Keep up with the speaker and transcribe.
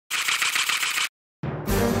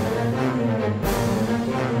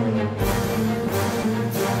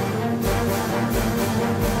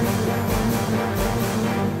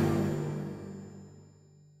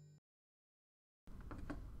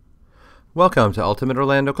Welcome to Ultimate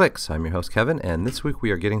Orlando Clicks. I'm your host Kevin, and this week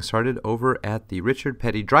we are getting started over at the Richard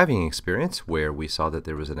Petty Driving Experience, where we saw that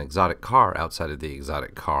there was an exotic car outside of the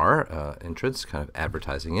exotic car entrance, kind of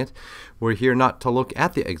advertising it. We're here not to look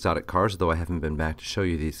at the exotic cars, though I haven't been back to show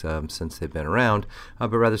you these since they've been around,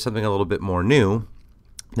 but rather something a little bit more new.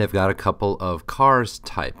 They've got a couple of Cars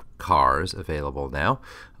type cars available now.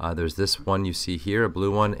 There's this one you see here, a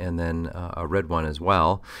blue one, and then a red one as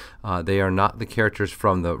well. They are not the characters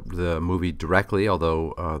from the movie directly,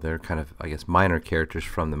 although they're kind of, I guess, minor characters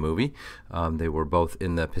from the movie. They were both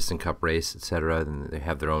in the Piston Cup race, etc., and they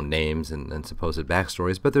have their own names and supposed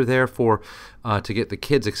backstories, but they're there for to get the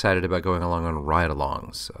kids excited about going along on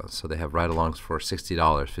ride-alongs. So they have ride-alongs for $60,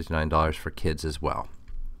 $59 for kids as well.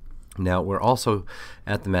 Now, we're also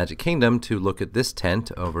at the Magic Kingdom to look at this tent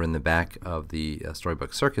over in the back of the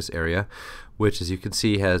Storybook Circus area, which, as you can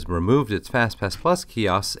see, has removed its FastPass Plus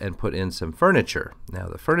kiosks and put in some furniture. Now,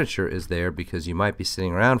 the furniture is there because you might be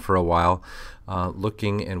sitting around for a while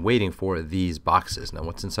looking and waiting for these boxes. Now,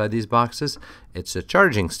 what's inside these boxes? It's a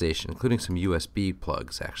charging station, including some USB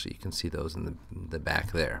plugs, actually. You can see those in the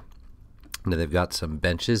back there. Now, they've got some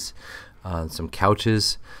benches, some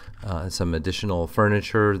couches, some additional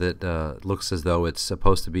furniture that looks as though it's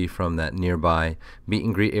supposed to be from that nearby meet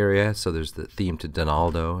and greet area. So there's the theme to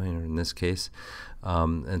Donaldo in this case,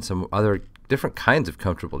 and some other different kinds of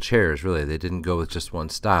comfortable chairs. Really, they didn't go with just one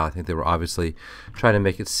style. I think they were obviously trying to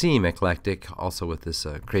make it seem eclectic, also with this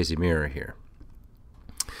crazy mirror here.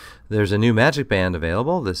 There's a new Magic Band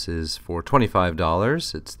available. This is for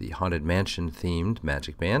 $25. It's the Haunted Mansion themed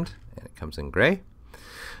Magic Band, and it comes in gray.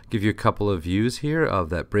 Give you a couple of views here of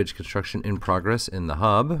that bridge construction in progress in the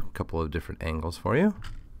hub, a couple of different angles for you.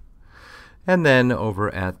 And then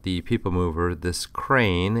over at the People Mover, this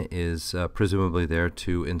crane is presumably there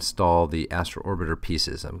to install the Astro Orbiter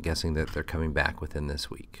pieces. I'm guessing that they're coming back within this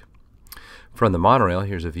week. From the monorail,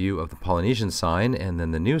 here's a view of the Polynesian sign and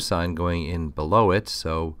then the new sign going in below it.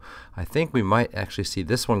 So I think we might actually see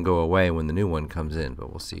this one go away when the new one comes in, but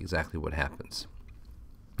we'll see exactly what happens.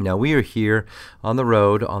 Now, we are here on the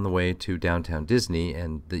road on the way to downtown Disney,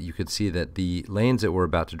 and you can see that the lanes that we're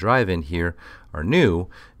about to drive in here are new,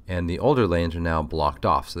 and the older lanes are now blocked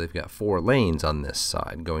off. So they've got 4 lanes on this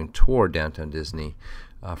side going toward downtown Disney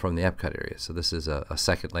from the Epcot area. So this is a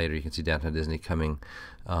second later. You can see downtown Disney coming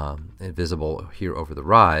visible here over the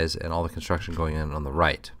rise, and all the construction going in on the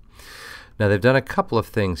right. Now, they've done a couple of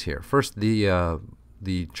things here. First,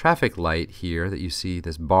 the traffic light here that you see,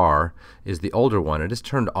 this bar, is the older one. It is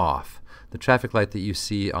turned off. The traffic light that you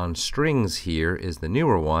see on strings here is the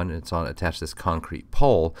newer one. It's attached to this concrete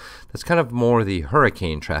pole. That's kind of more the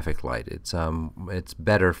hurricane traffic light. It's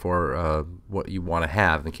better for what you want to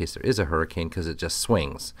have in case there is a hurricane, because it just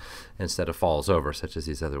swings instead of falls over, such as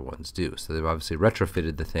these other ones do. So they've obviously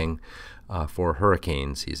retrofitted the thing for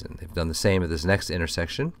hurricane season. They've done the same at this next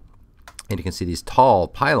intersection. And you can see these tall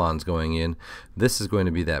pylons going in. This is going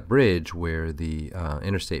to be that bridge where the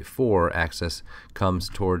Interstate 4 access comes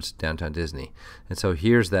towards downtown Disney. And so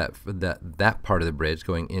here's that part of the bridge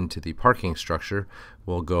going into the parking structure.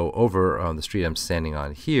 We'll go over on the street I'm standing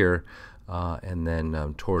on here and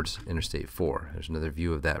then towards Interstate 4. There's another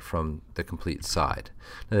view of that from the complete side.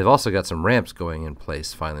 Now, they've also got some ramps going in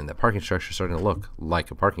place finally. And that parking structure is starting to look like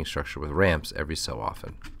a parking structure with ramps every so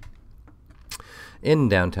often. In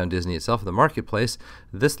downtown Disney itself, the marketplace,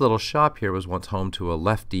 this little shop here was once home to a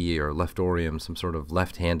lefty or leftorium, some sort of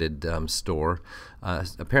left-handed store.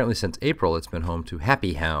 Apparently since April, it's been home to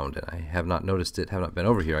Happy Hound, and I have not noticed it, have not been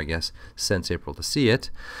over here, I guess, since April to see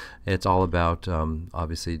it. It's all about,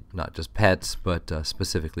 obviously, not just pets, but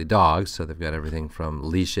specifically dogs. So they've got everything from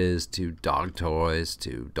leashes to dog toys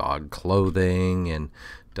to dog clothing and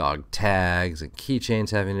dog tags and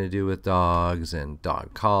keychains having to do with dogs and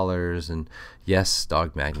dog collars and, yes,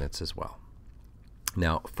 dog magnets as well.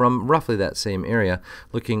 Now, from roughly that same area,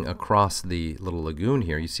 looking across the little lagoon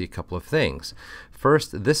here, you see a couple of things.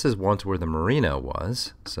 First, this is once where the marina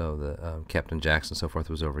was, so the Captain Jack's and so forth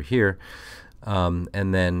was over here.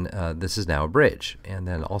 And then this is now a bridge, and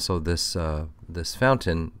then also this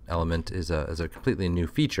fountain element is a completely new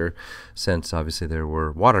feature, since obviously there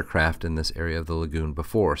were watercraft in this area of the lagoon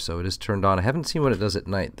before. So it is turned on. I haven't seen what it does at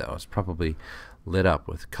night though. It's probably lit up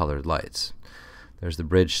with colored lights. There's the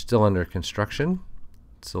bridge still under construction.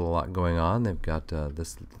 Still a lot going on. They've got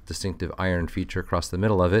this distinctive iron feature across the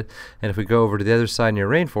middle of it. And if we go over to the other side near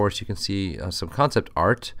Rainforest, you can see some concept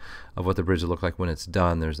art of what the bridge will look like when it's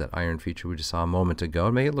done. There's that iron feature we just saw a moment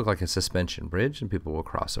ago. Make it look like a suspension bridge, and people will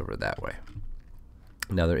cross over that way.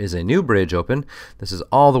 Now there is a new bridge open. This is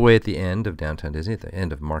all the way at the end of Downtown Disney, at the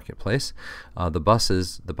end of Marketplace. The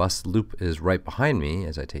bus loop is right behind me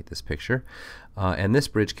as I take this picture. And this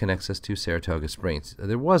bridge connects us to Saratoga Springs.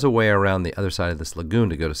 There was a way around the other side of this lagoon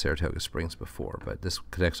to go to Saratoga Springs before, but this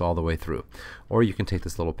connects all the way through. Or you can take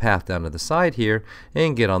this little path down to the side here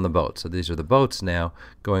and get on the boat. So these are the boats now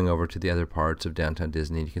going over to the other parts of Downtown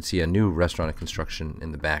Disney. And you can see a new restaurant and construction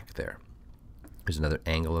in the back there. Here's another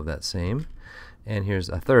angle of that same. And here's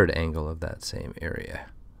a third angle of that same area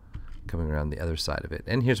coming around the other side of it.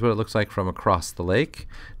 And here's what it looks like from across the lake,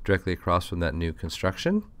 directly across from that new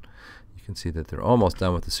construction. You can see that they're almost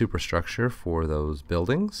done with the superstructure for those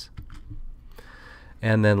buildings.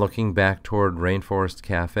 And then looking back toward Rainforest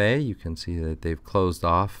Cafe, you can see that they've closed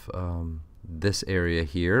off this area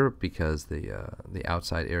here because the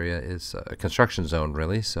outside area is a construction zone,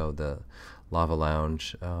 really, so the Lava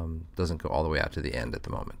Lounge doesn't go all the way out to the end at the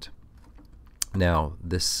moment. Now,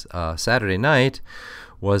 this Saturday night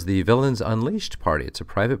was the Villains Unleashed party. It's a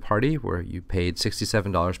private party where you paid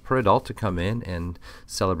 $67 per adult to come in and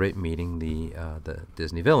celebrate meeting the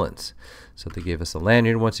Disney villains. So they gave us a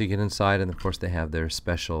lanyard once you get inside, and of course they have their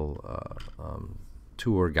special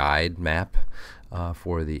tour guide map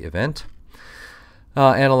for the event,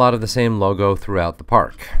 and a lot of the same logo throughout the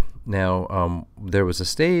park. Now, there was a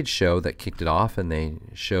stage show that kicked it off, and they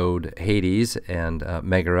showed Hades and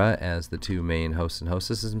Megara as the two main hosts and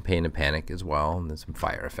hostesses, and Pain and Panic as well, and then some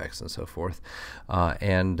fire effects and so forth.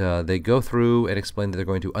 And they go through and explain that they're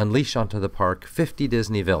going to unleash onto the park 50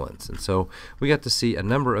 Disney villains. And so we got to see a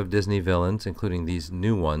number of Disney villains, including these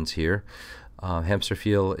new ones here.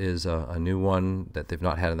 Hamsterfeel is a new one that they've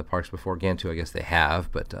not had in the parks before. Gantu, I guess they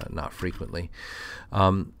have, but not frequently.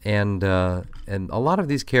 And a lot of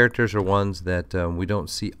these characters are ones that we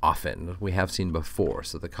don't see often. We have seen before.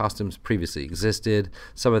 So the costumes previously existed.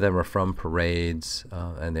 Some of them are from parades,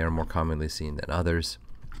 and they are more commonly seen than others.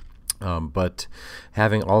 But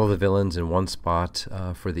having all of the villains in one spot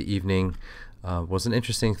for the evening was an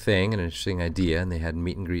interesting thing, an interesting idea, and they had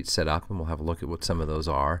meet and greets set up, and we'll have a look at what some of those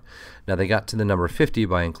are. Now, they got to the number 50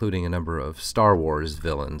 by including a number of Star Wars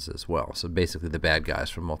villains as well, so basically the bad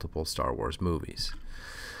guys from multiple Star Wars movies.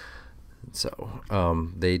 So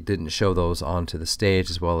they didn't show those onto the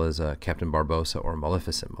stage, as well as Captain Barbossa or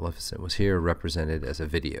Maleficent. Maleficent was here represented as a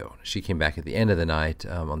video. She came back at the end of the night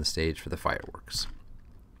on the stage for the fireworks,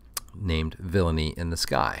 named Villainy in the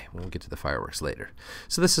Sky. We'll get to the fireworks later.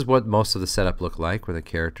 So this is what most of the setup looked like, where the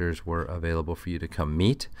characters were available for you to come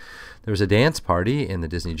meet. There was a dance party in the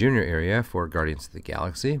Disney Junior area for Guardians of the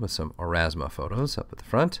Galaxy with some Orasma photos up at the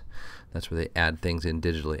front. That's where they add things in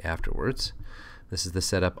digitally afterwards. This is the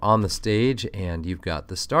setup on the stage, and you've got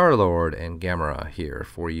the Star-Lord and Gamera here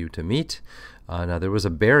for you to meet. Now, there was a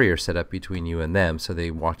barrier set up between you and them, so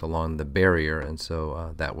they walked along the barrier, and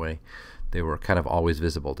so that way they were kind of always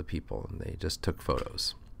visible to people, and they just took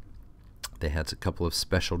photos. They had a couple of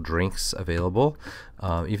special drinks available.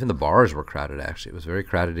 Even the bars were crowded, actually. It was very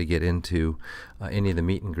crowded to get into any of the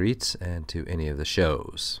meet and greets and to any of the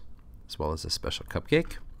shows, as well as a special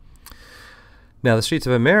cupcake. Now, the Streets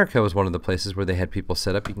of America was one of the places where they had people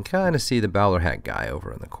set up. You can kind of see the bowler hat guy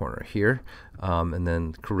over in the corner here. And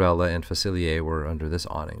then Cruella and Facilier were under this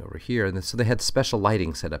awning over here. And so they had special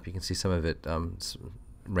lighting set up. You can see some of it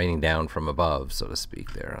raining down from above, so to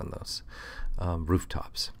speak, there on those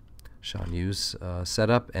rooftops. Shan Yu's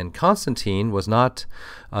setup, and Constantine was not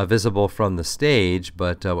visible from the stage,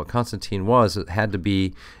 but what Constantine was, it had to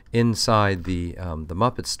be inside the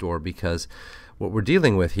Muppet store, because what we're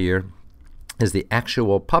dealing with here is the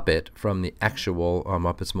actual puppet from the actual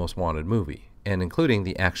Muppets Most Wanted movie, and including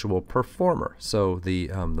the actual performer. So the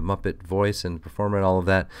Muppet voice and performer and all of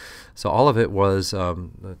that. So all of it was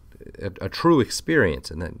a true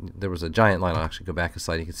experience, and then there was a giant line. I'll actually go back a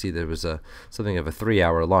slide. You can see there was something of a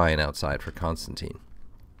 3-hour line outside for Constantine.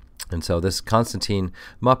 And so this Constantine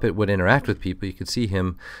Muppet would interact with people. You could see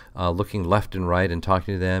him looking left and right and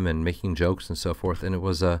talking to them and making jokes and so forth. And it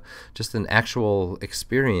was just an actual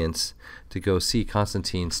experience to go see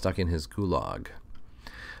Constantine stuck in his gulag.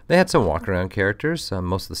 They had some walk-around characters.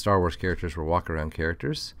 Most of the Star Wars characters were walk-around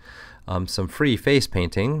characters. Some free face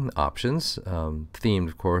painting options, themed,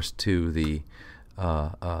 of course, to the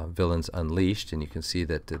Villains Unleashed. And you can see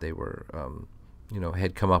that they were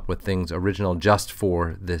had come up with things original just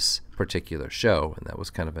for this particular show, and that was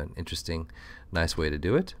kind of an interesting, nice way to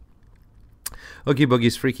do it. Oogie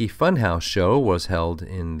Boogie's Freaky Funhouse show was held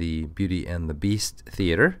in the Beauty and the Beast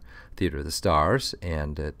Theater of the Stars,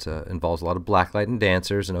 and it involves a lot of blacklight and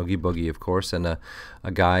dancers, and Oogie Boogie, of course, and a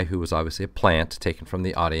guy who was obviously a plant taken from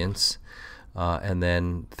the audience. And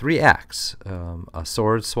then 3 acts, a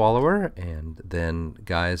sword swallower, and then a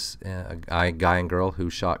guy and girl who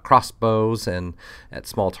shot crossbows and at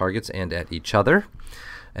small targets and at each other.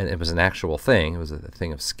 And it was an actual thing. It was a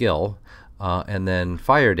thing of skill. And then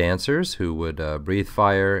fire dancers who would breathe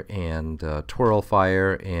fire and twirl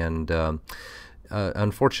fire and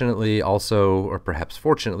unfortunately also, or perhaps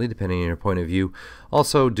fortunately, depending on your point of view,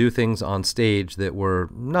 also do things on stage that were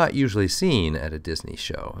not usually seen at a Disney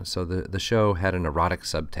show. So the show had an erotic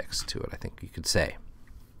subtext to it, I think you could say.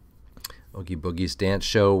 Oogie Boogie's dance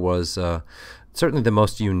show was certainly the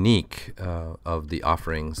most unique of the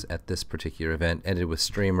offerings at this particular event, ended with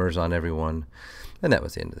streamers on everyone, and that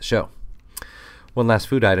was the end of the show. One last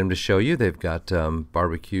food item to show you. They've got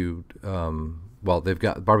barbecued, they've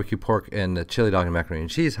got barbecue pork and chili dog and macaroni and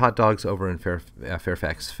cheese hot dogs over in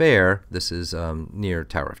Fairfax Fair. This is near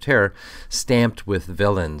Tower of Terror, stamped with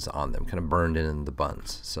villains on them, kind of burned in the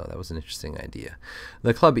buns. So that was an interesting idea.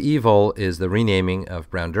 The Club Evil is the renaming of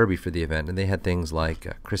Brown Derby for the event, and they had things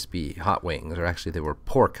like crispy hot wings, or actually they were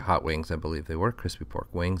pork hot wings, I believe they were, crispy pork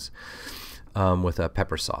wings with a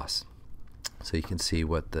pepper sauce. So you can see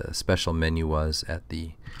what the special menu was at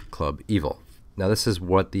the Club Evil. Now this is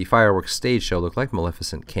what the fireworks stage show looked like.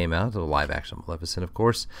 Maleficent came out, a live action Maleficent of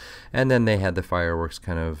course, and then they had the fireworks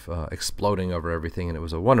kind of exploding over everything, and it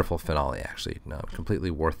was a wonderful finale actually,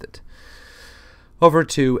 completely worth it. Over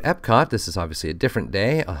to Epcot. This is obviously a different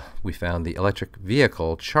day. We found the electric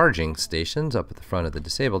vehicle charging stations up at the front of the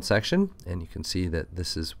disabled section, and you can see that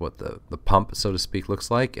this is what the pump, so to speak,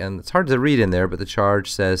 looks like, and it's hard to read in there, but the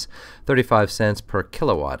charge says 35 cents per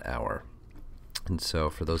kilowatt hour. And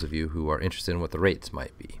so for those of you who are interested in what the rates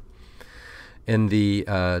might be. In the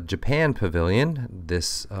Japan pavilion,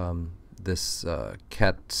 this Katsura,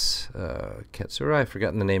 I've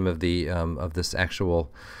forgotten the name of this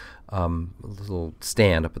actual little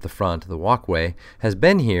stand up at the front of the walkway, has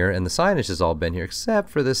been here, and the signage has all been here except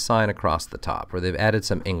for this sign across the top where they've added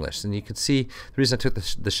some English. And you can see, the reason I took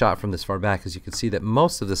the shot from this far back is you can see that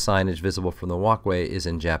most of the signage visible from the walkway is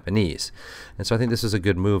in Japanese. And so I think this is a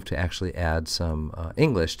good move to actually add some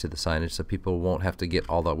English to the signage so people won't have to get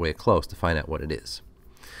all the way close to find out what it is.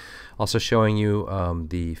 Also showing you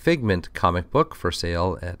the Figment comic book for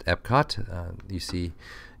sale at Epcot. You see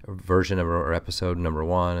version of or episode number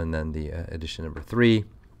 1 and then the edition number 3,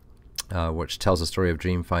 which tells the story of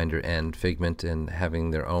Dreamfinder and Figment and having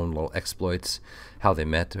their own little exploits, how they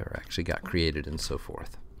met or actually got created and so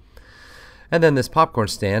forth. And then this popcorn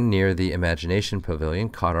stand near the Imagination Pavilion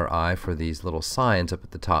caught our eye for these little signs up at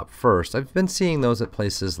the top first. I've been seeing those at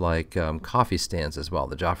places like coffee stands as well.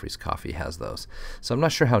 The Joffrey's Coffee has those. So I'm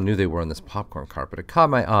not sure how new they were in this popcorn cart, but it caught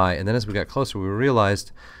my eye, and then as we got closer we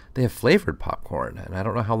realized they have flavored popcorn, and I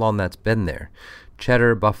don't know how long that's been there.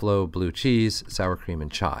 Cheddar, buffalo, blue cheese, sour cream,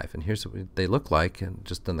 and chive. And here's what they look like, and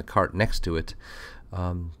just on the cart next to it,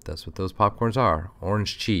 that's what those popcorns are.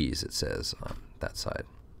 Orange cheese, it says on that side.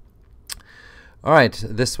 All right,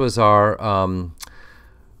 this was our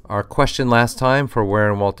question last time for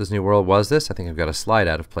where in Walt Disney World was this. I think I've got a slide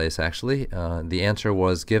out of place, actually. The answer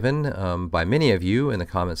was given by many of you in the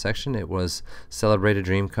comment section. It was Celebrate a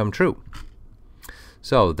Dream Come True.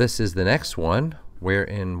 So this is the next one. Where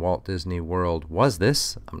in Walt Disney World was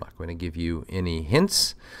this? I'm not going to give you any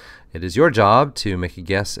hints. It is your job to make a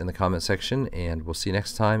guess in the comment section, and we'll see you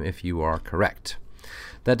next time if you are correct.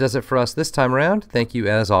 That does it for us this time around. Thank you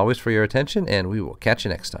as always for your attention, and we will catch you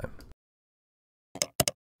next time.